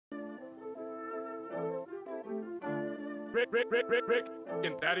Rick,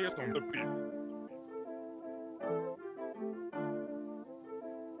 and Thaddeus on the beat.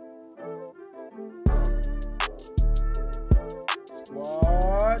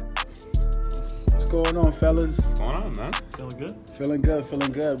 What? What's going on, fellas? What's going on, man? Feeling good?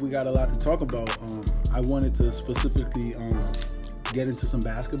 Feeling good. We got a lot to talk about. I wanted to specifically get into some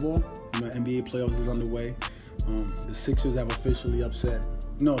basketball. NBA playoffs is underway. The Sixers have officially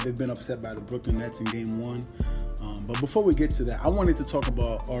they've been upset by the Brooklyn Nets in Game 1. But before we get to that, I wanted to talk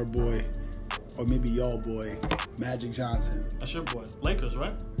about our boy, or maybe y'all boy, Magic Johnson. That's your boy. Lakers,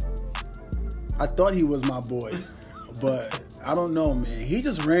 right? I thought he was my boy, but I don't know, man. He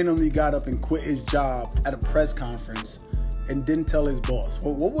just randomly got up and quit his job at a press conference and didn't tell his boss.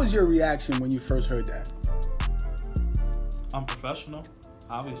 What was your reaction when you first heard that? I'm professional,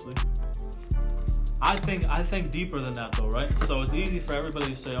 obviously. I think deeper than that, though, right? So it's easy for everybody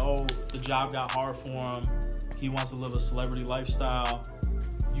to say, oh, the job got hard for him. He wants to live a celebrity lifestyle.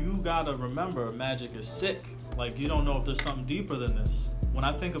 You gotta remember, Magic is sick. Like, you don't know if there's something deeper than this. When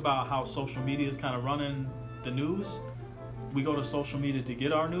I think about how social media is kind of running the news, we go to social media to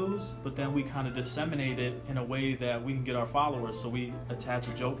get our news, but then we kind of disseminate it in a way that we can get our followers. So we attach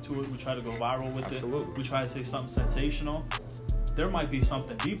a joke to it. We try to go viral with it. We try to say something sensational. There might be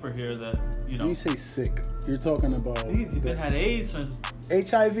something deeper here that, you know. When you say sick, you're talking about... He's been had AIDS since...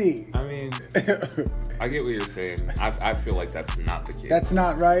 HIV. I mean, I get what you're saying. I feel like that's not the case. That's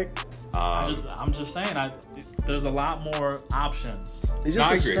not right? I'm just saying, there's a lot more options. It's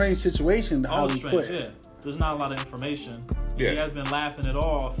just a strange situation how he put it. Yeah. There's not a lot of information. Yeah. He has been laughing it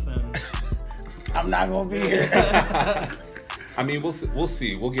off, and I'm not gonna be here. I mean, we'll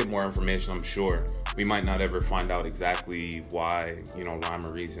see. We'll get more information, I'm sure. We might not ever find out exactly why, rhyme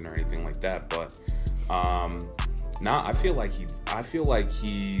or reason or anything like that. But I feel like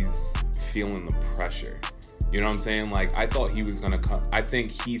he's feeling the pressure. You know what I'm saying? Like, I thought he was gonna come. I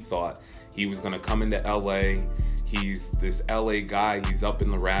think he thought he was gonna come into LA. He's this LA guy. He's up in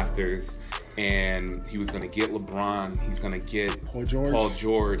the rafters. And he was going to get LeBron. He's going to get Paul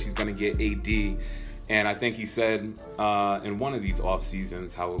George. He's going to get AD. And I think he said in one of these off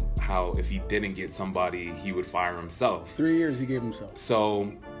seasons how if he didn't get somebody, he would fire himself. 3 years he gave himself.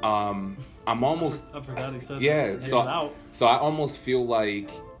 So I'm almost... I forgot he said yeah, that. So I almost feel like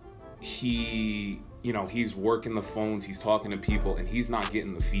he's working the phones. He's talking to people. And he's not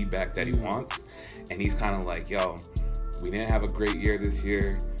getting the feedback that he wants. And he's kind of like, yo, we didn't have a great year this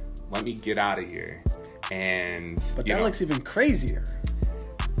year. Let me get out of here. But that looks even crazier.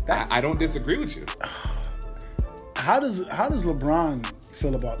 I don't disagree with you. How does LeBron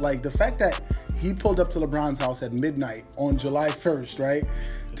feel about, like, the fact that he pulled up to LeBron's house at midnight on July 1st, right?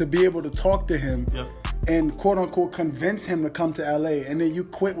 To be able to talk to him and quote unquote convince him to come to LA, and then you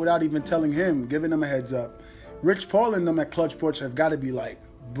quit without even telling him, giving him a heads up. Rich Paul and them at Clutch Porch have got to be like,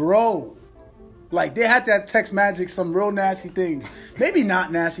 bro. Like, they had to text Magic some real nasty things. Maybe not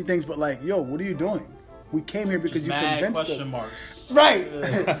nasty things, but like, yo, what are you doing? We came here because you convinced us. Question marks. Right.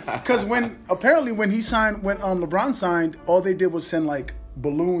 Because when LeBron signed, all they did was send like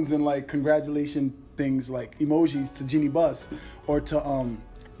balloons and like congratulation things, like emojis to Jeannie Buss or to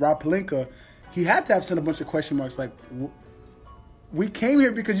Rob Pelinka. He had to have sent a bunch of question marks like, we came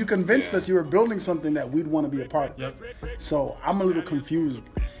here because you convinced us you were building something that we'd want to be a part of. Yep. So I'm a little confused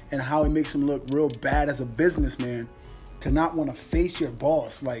in how it makes him look real bad as a businessman to not want to face your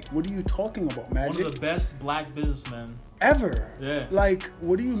boss. Like, what are you talking about, Magic? One of the best black businessmen ever. Yeah. Like,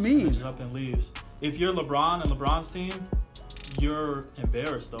 what do you mean? Pitches up and leaves. If you're LeBron and LeBron's team, you're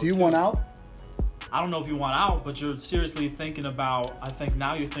embarrassed, though. Do you want out? I don't know if you want out, but you're seriously thinking about, I think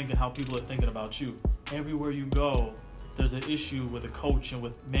now you're thinking how people are thinking about you. Everywhere you go, there's an issue with a coach and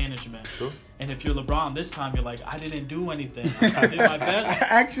with management. Sure. And if you're LeBron this time, you're like, I didn't do anything. I did my best. I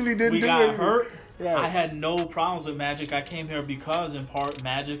actually didn't do anything. We got hurt. Right. I had no problems with Magic. I came here because, in part,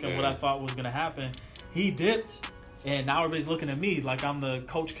 Magic and what I thought was going to happen. He dipped, and now everybody's looking at me like I'm the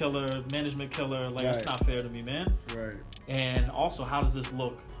coach killer, management killer. Like, That's not fair to me, man. Right. And also, how does this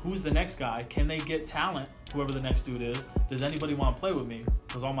look? Who's the next guy? Can they get talent, whoever the next dude is? Does anybody want to play with me?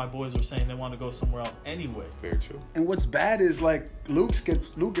 Because all my boys are saying they want to go somewhere else anyway. Very true. And what's bad is, like, Luke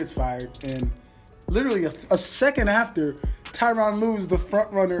gets fired, and literally a second after, Tyronn Lue's the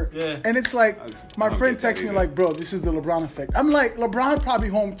front runner. Yeah. And it's like, my friend texts me like, bro, this is the LeBron effect. I'm like, LeBron probably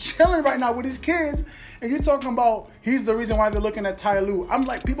home chilling right now with his kids, and you're talking about he's the reason why they're looking at Ty Lue. I'm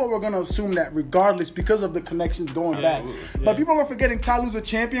like, people were going to assume that regardless because of the connections going back. Yeah. But people were forgetting Ty Lue's a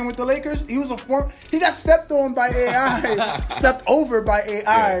champion with the Lakers. He got stepped on by AI, stepped over by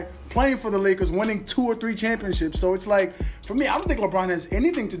AI playing for the Lakers, winning 2 or 3 championships. So it's like, for me, I don't think LeBron has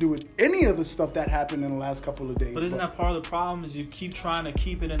anything to do with any of the stuff that happened in the last couple of days. But isn't that part of the problem? Is you keep trying to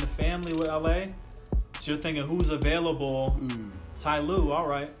keep it in the family with LA? So you're thinking who's available? Ty Lue, all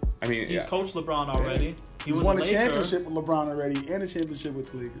right. I mean, he's coached LeBron already. He's won a championship with LeBron already and a championship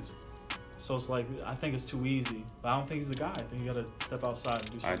with the Lakers. So it's like, I think it's too easy. But I don't think he's the guy. I think you got to step outside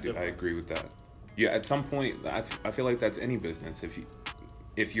and do something different. I agree with that. Yeah, at some point, I feel like that's any business.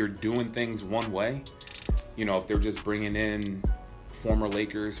 If you're doing things one way, you know, if they're just bringing in former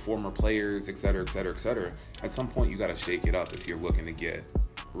Lakers, former players, et cetera, at some point you got to shake it up if you're looking to get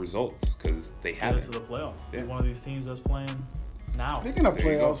results, because they haven't. Get to the playoffs. Yeah. One of these teams that's playing now. Speaking of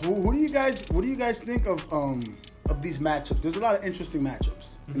playoffs, what do you guys think of these matchups? There's a lot of interesting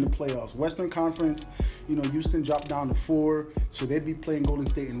matchups in the playoffs. Western Conference, you know, Houston dropped down to 4, so they'd be playing Golden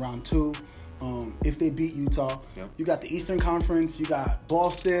State in round 2. If they beat Utah. Yep. You got the Eastern Conference. You got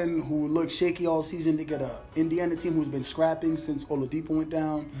Boston, who looked shaky all season. They get a Indiana team who's been scrapping since Oladipo went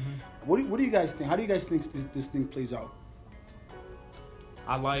down. What do you guys think? How do you guys think this thing plays out?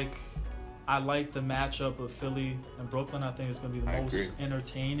 I like the matchup of Philly and Brooklyn. I think it's going to be the most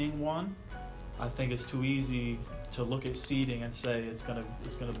entertaining one. I think it's too easy to look at seeding and say it's gonna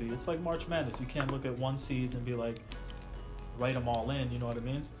be. It's like March Madness. You can't look at one seeds and be like, write them all in. You know what I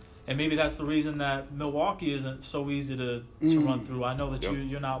mean? And maybe that's the reason that Milwaukee isn't so easy to run through. I know that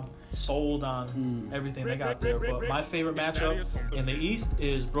you're not sold on everything they got there, but my favorite matchup in the East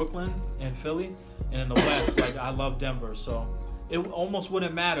is Brooklyn and Philly, and in the West, like, I love Denver. So it almost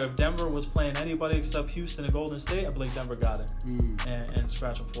wouldn't matter if Denver was playing anybody except Houston and Golden State. I believe Denver got it and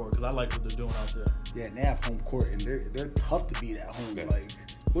scratch them forward, because I like what they're doing out there. Yeah, and they have home court, and they're tough to beat at home. Like,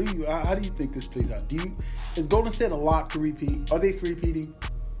 how do you think this plays out? Is Golden State a lock to repeat? Are they three-peating?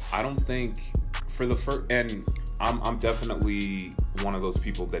 I don't think for the first, and I'm definitely one of those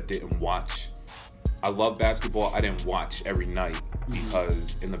people that didn't watch. I love basketball. I didn't watch every night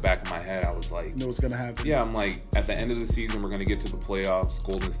because in the back of my head I was like, know what's gonna happen. Yeah, I'm like, at the end of the season we're gonna get to the playoffs.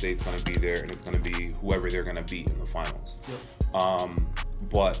 Golden State's gonna be there, and it's gonna be whoever they're gonna beat in the finals. Yep.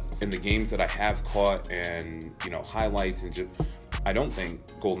 But in the games that I have caught and, you know, highlights and just, I don't think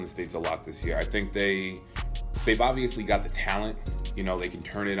Golden State's a lock this year. I think they've obviously got the talent. You know, they can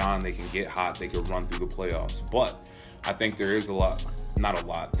turn it on, they can get hot, they can run through the playoffs. But I think there is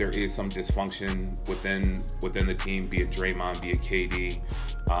there is some dysfunction within the team, be it Draymond, be it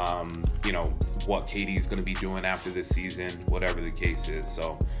KD. You know, what KD's going to be doing after this season, whatever the case is.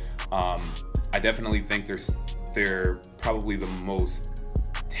 So I definitely think they're probably the most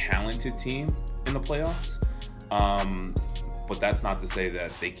talented team in the playoffs. But that's not to say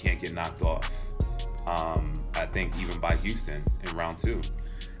that they can't get knocked off. I think even by Houston in round 2.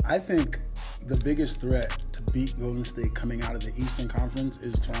 I think the biggest threat to beat Golden State coming out of the Eastern Conference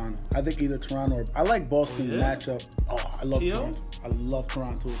is Toronto. I think either Toronto or I like Boston matchup. Oh, I love Toronto. I love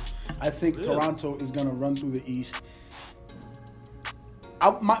Toronto. I think Toronto is going to run through the East.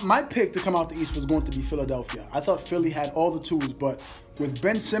 My pick to come out the East was going to be Philadelphia. I thought Philly had all the tools, but with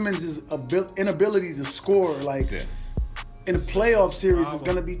Ben Simmons' inability to score, in a playoff series is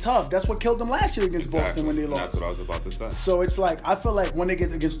going to be tough. That's what killed them last year against Boston when they lost. That's what I was about to say. So it's like, I feel like when they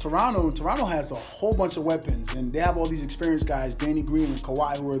get against Toronto has a whole bunch of weapons, and they have all these experienced guys, Danny Green and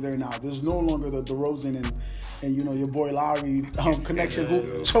Kawhi, who are there now. There's no longer the DeRozan and you know, your boy Lowry connection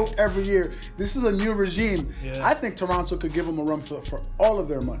who choke every year. This is a new regime. Yeah. I think Toronto could give them a run for all of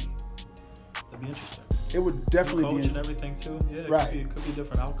their money. That'd be interesting. It would definitely be. And everything too. Yeah, it could be a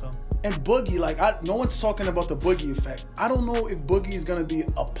different outcome. And Boogie, no one's talking about the Boogie effect. I don't know if Boogie is going to be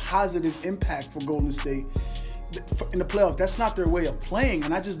a positive impact for Golden State in the playoffs. That's not their way of playing,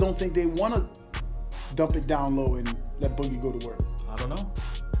 and I just don't think they want to dump it down low and let Boogie go to work. I don't know.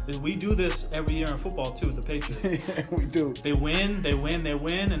 We do this every year in football too, the Patriots. We do. They win,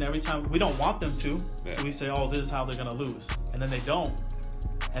 and every time we don't want them to, so we say, oh, this is how they're going to lose. And then they don't.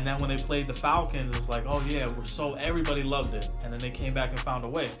 And then when they played the Falcons, it's like, oh yeah, everybody loved it. And then they came back and found a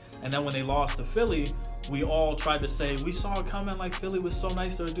way. And then when they lost to Philly, we all tried to say, we saw it coming, like Philly was so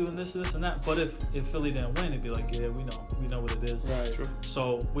nice, they were doing this and that. But if Philly didn't win, it'd be like, yeah, we know what it is. Right. True.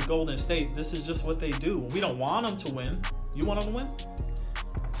 So with Golden State, this is just what they do. We don't want them to win. You want them to win?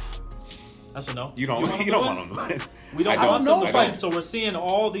 That's a no. You don't want them to win. We don't want them to win. So we're seeing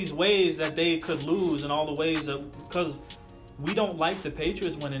all these ways that they could lose, and all the ways that, because we don't like the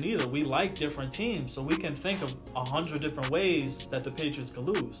Patriots winning either. We like different teams, so we can think of 100 different ways that the Patriots could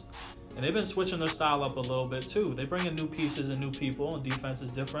lose. And they've been switching their style up a little bit too. They bring in new pieces and new people, and defense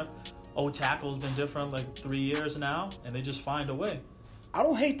is different. Tackle's been different like 3 years now, and they just find a way. I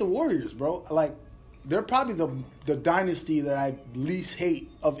don't hate the Warriors, bro. Like, they're probably the dynasty that I least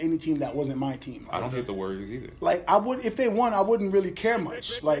hate of any team that wasn't my team. I don't hate the Warriors either. Like, if they won, I wouldn't really care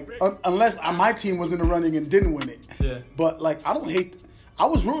much. Like, unless my team was in the running and didn't win it. Yeah. But, like, I don't hate... I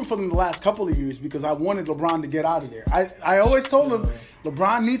was rooting for them the last couple of years because I wanted LeBron to get out of there. I always told him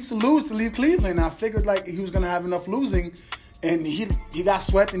LeBron needs to lose to leave Cleveland. I figured, like, he was going to have enough losing. And he got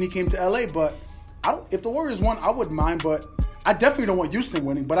swept and he came to L.A. But if the Warriors won, I wouldn't mind. But I definitely don't want Houston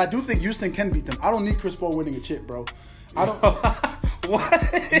winning. But I do think Houston can beat them. I don't need Chris Paul winning a chip, bro. I don't... What?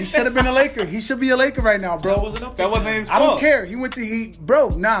 He should have been a Laker. He should be a Laker right now, bro. That wasn't his fault. I don't care. He went to bro.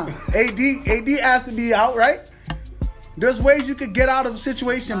 Nah, AD asked to be out, right? There's ways you could get out of a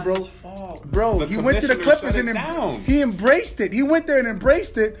situation, bro. Bro, he went to the Clippers and he embraced it. He went there and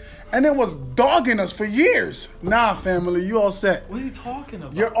embraced it, and then was dogging us for years. Nah, family, you all set. What are you talking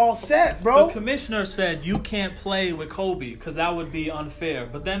about? You're all set, bro. The commissioner said you can't play with Kobe because that would be unfair.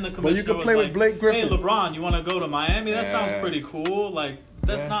 But then the commissioner you could was play like, with Blake Griffin. Hey, LeBron, you want to go to Miami? That sounds pretty cool. Like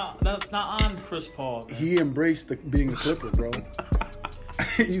that's not on Chris Paul. Man. He embraced being a Clipper, bro.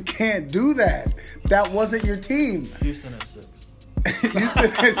 You can't do that. That wasn't your team. Houston is 6. Houston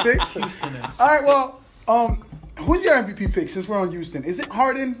is 6? Houston is 6. All right, well, who's your MVP pick since we're on Houston? Is it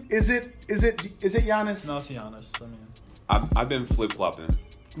Harden? Is it Giannis? No, it's Giannis. I mean, I've been flip-flopping.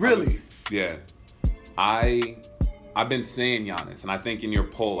 Really? Yeah. I've been saying Giannis, and I think in your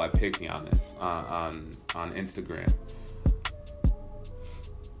poll I picked Giannis on Instagram.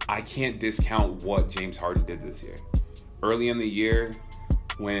 I can't discount what James Harden did this year. Early in the year,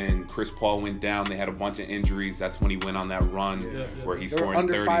 when Chris Paul went down, they had a bunch of injuries. That's when he went on that run where he's scoring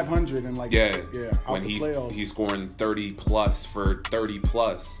under 30. 500 and when he's scoring 30 plus for 30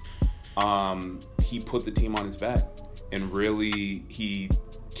 plus. He put the team on his back, and really he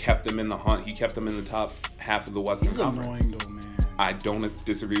kept them in the hunt. He kept them in the top half of the Western Conference. Annoying though, man. I don't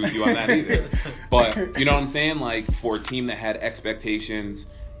disagree with you on that either. But you know what I'm saying? Like, for a team that had expectations,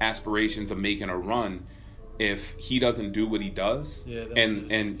 aspirations of making a run, if he doesn't do what he does,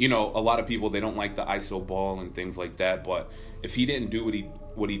 and you know, a lot of people, they don't like the ISO ball and things like that, but if he didn't do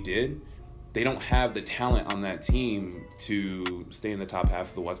what he did, they don't have the talent on that team to stay in the top half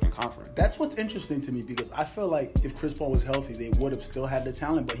of the Western Conference. That's what's interesting to me, because I feel like if Chris Paul was healthy, they would have still had the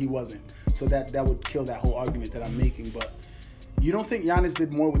talent, but he wasn't. So that would kill that whole argument that I'm making. But you don't think Giannis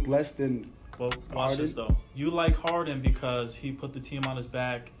did more with less than watch Harden? this though. You like Harden because he put the team on his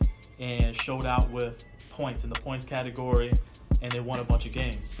back and showed out with points in the points category, and they won a bunch of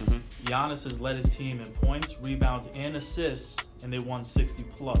games. Mm-hmm. Giannis has led his team in points, rebounds, and assists, and they won 60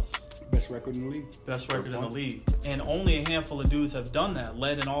 plus. Best record in the league. Best record in the league. And only a handful of dudes have done that,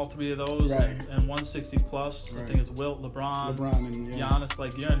 led in all three of those, and won 60 plus. Right. I think it's Wilt, LeBron and Giannis.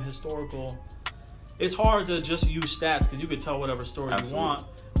 Like, you're in historical. It's hard to just use stats because you could tell whatever story you want.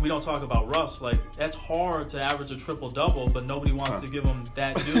 We don't talk about Russ. Like, that's hard to average a triple-double, but nobody wants to give him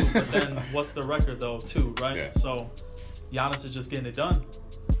that due. But then what's the record, though, too, right? Yeah. So Giannis is just getting it done.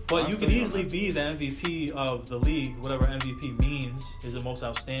 But you could easily be the MVP of the league, whatever MVP means. Is it most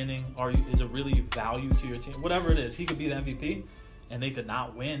outstanding? Is it really value to your team? Whatever it is, he could be the MVP, and they could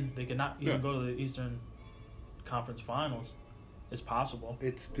not win. They could not even go to the Eastern Conference Finals. It's possible.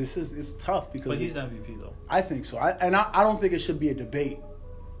 It's tough because. But he's the MVP though. I think so. I don't think it should be a debate.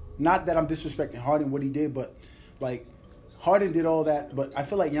 Not that I'm disrespecting Harden, what he did, but like Harden did all that, but I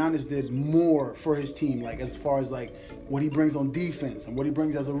feel like Giannis did more for his team, like as far as like what he brings on defense and what he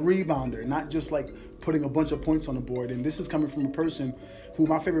brings as a rebounder, not just like putting a bunch of points on the board. And this is coming from a person who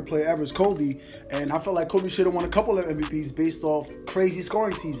my favorite player ever is Kobe, and I feel like Kobe should have won a couple of MVPs based off crazy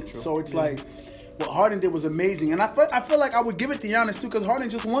scoring seasons. So it's like what Harden did was amazing, and I feel like I would give it to Giannis too because Harden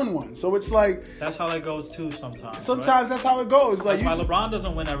just won one. So it's like that's how that goes too sometimes. Sometimes that's how it goes. That's why LeBron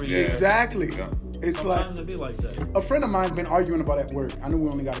doesn't win every year. Exactly. Yeah. It's sometimes it be like that. A friend of mine's been arguing about at work. I know we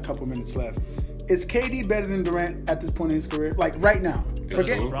only got a couple minutes left. Is KD better than Durant at this point in his career? Like right now.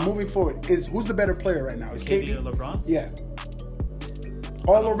 Forget moving forward. Who's the better player right now? Is KD or LeBron? Yeah.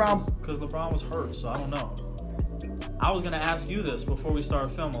 All around. Because LeBron was hurt, so I don't know. I was going to ask you this before we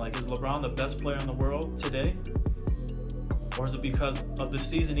started filming. Like, is LeBron the best player in the world today? Or is it because of the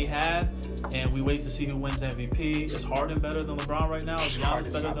season he had and we wait to see who wins MVP? Is Harden better than LeBron right now? Is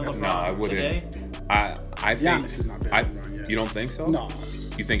Giannis better than LeBron today? I think Giannis is not better than LeBron yet. You don't think so? No.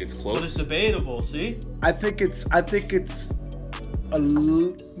 You think it's close? But it's debatable, see? I think it's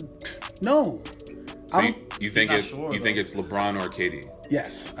no. So you think it's LeBron or KD?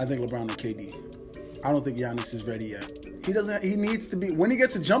 Yes, I think LeBron or KD. I don't think Giannis is ready yet. He needs to be. When he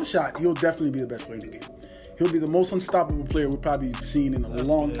gets a jump shot, he'll definitely be the best player in the game. He'll be the most unstoppable player we've probably seen in a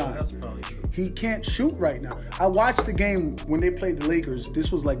long time. That's probably true. He can't shoot right now. I watched the game when they played the Lakers.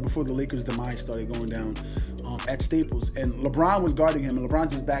 This was like before the Lakers' demise started going down at Staples. And LeBron was guarding him, and LeBron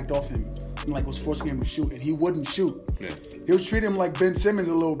just backed off him and like was forcing him to shoot, and he wouldn't shoot. Yeah. He was treating him like Ben Simmons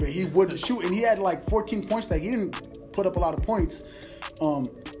a little bit. He wouldn't shoot, and he had like 14 points. That he didn't put up a lot of points.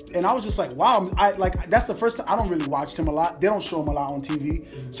 And I was just like, wow. That's the first time. I don't really watch him a lot. They don't show him a lot on TV.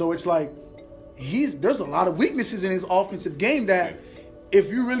 So it's like there's a lot of weaknesses in his offensive game that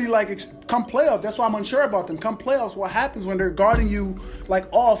if you really come playoffs, that's why I'm unsure about them. Come playoffs, what happens when they're guarding you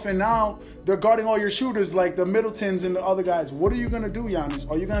off, and now they're guarding all your shooters like the Middletons and the other guys? What are you gonna do, Giannis?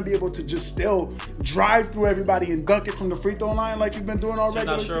 Are you gonna be able to just still drive through everybody and dunk it from the free throw line like you've been doing already?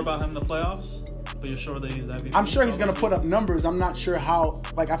 So you're not sure about him in the playoffs, but you're sure that he's the MVP? I'm sure he's gonna put up numbers. I'm not sure how.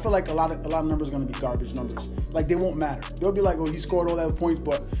 I feel like a lot of numbers are gonna be garbage numbers. They won't matter. They'll be like, oh, he scored all that points,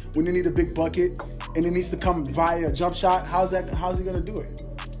 but when they need a big bucket and it needs to come via a jump shot, how's he gonna do it?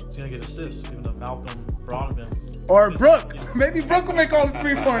 He's gonna get assists, even though Malcolm brought him in. Or Brooke. Maybe Brooke will make all the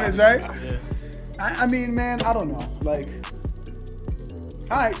 3-pointers, right? Yeah. I mean, man, I don't know.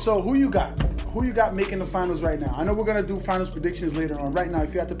 All right, so who you got? Who you got making the finals right now? I know we're going to do finals predictions later on. Right now,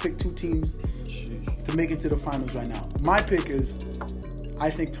 if you had to pick 2 teams to make it to the finals right now, my pick is, I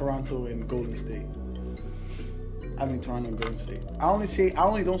think Toronto and Golden State. I think Toronto and Golden State. I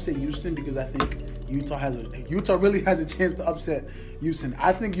only don't say Houston because I think Utah really has a chance to upset Houston.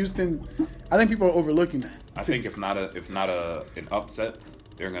 I think people are overlooking that. I think if not an upset,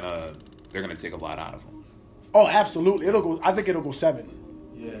 they're gonna take a lot out of them. Oh, absolutely. I think it'll go 7.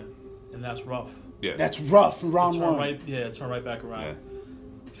 Yeah, and that's rough. Yeah, that's rough in round 1. Turn right back around. Yeah.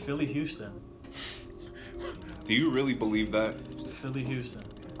 Philly, Houston. Do you really believe that? Philly, Houston.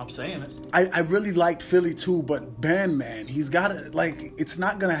 I'm saying it. I really liked Philly too, but Ben, man, he's gotta he's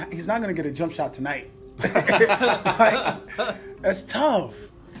not gonna get a jump shot tonight. That's tough.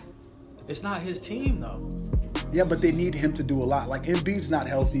 It's not his team though. Yeah, but they need him to do a lot. Embiid's not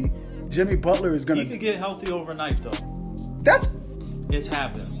healthy. Jimmy Butler is gonna. He could get healthy overnight though. It's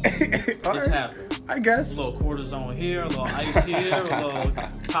happened. It's happened. I guess. A little cortisone here, a little ice here, a little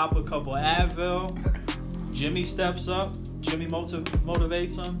pop a couple Advil. Jimmy steps up. Jimmy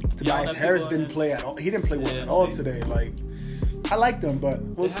motivates him. Tobias Harris didn't play at all. He didn't play well at all today. I like them, but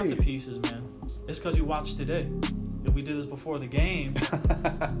we'll see. They have the pieces, man. It's because you watched today. If we did this before the game,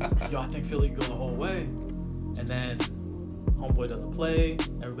 I think Philly could go the whole way. And then homeboy doesn't play.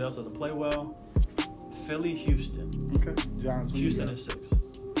 Everybody else doesn't play well. Philly, Houston. Okay. Johns. Houston is 6.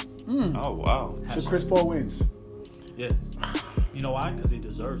 Oh, wow. So Chris Paul wins. Yeah. You know why? Because he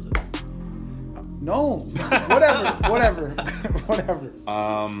deserves it. No. Whatever.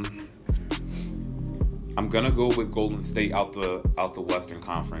 I'm gonna go with Golden State out the Western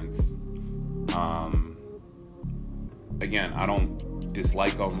Conference. Again, I don't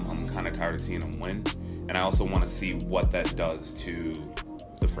dislike them. I'm kind of tired of seeing them win, and I also want to see what that does to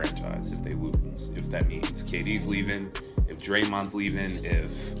the franchise if they lose. If that means KD's leaving, if Draymond's leaving,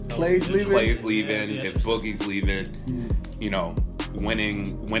 if Clay's leaving, if Boogie's leaving,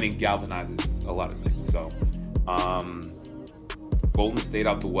 winning galvanizes a lot of things. So, Golden State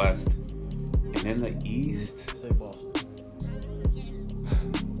out the West, and in the East, say Boston.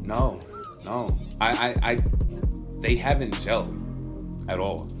 No, they haven't gelled at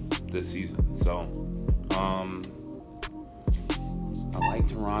all this season. So, I like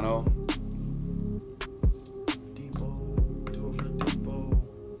Toronto. Depot, do it for the Depot.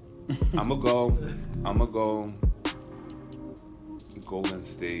 I'm gonna go. Golden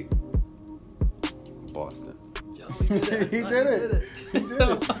State, Boston. He did it.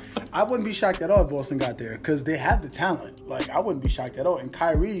 I wouldn't be shocked at all if Boston got there because they have the talent. I wouldn't be shocked at all. And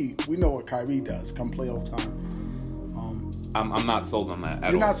Kyrie, we know what Kyrie does come playoff time. I'm not sold on that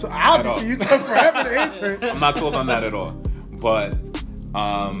at You're all. Not so, obviously, you took forever to answer. I'm not sold on that at all. But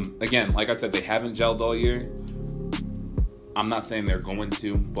again, like I said, they haven't gelled all year. I'm not saying they're going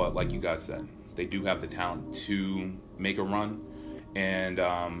to, but like you guys said, they do have the talent to make a run. And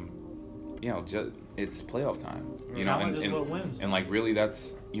it's playoff time, and what wins. And really,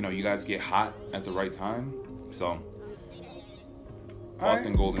 that's you guys get hot at the right time. So, Boston,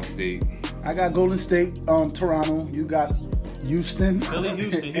 right. Golden State. I got Golden State, Toronto. You got Houston. Philly,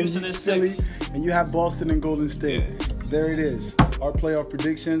 Houston. Houston is Philly, 6. And you have Boston and Golden State. Yeah. There it is. Our playoff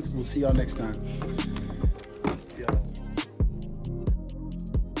predictions. We'll see y'all next time.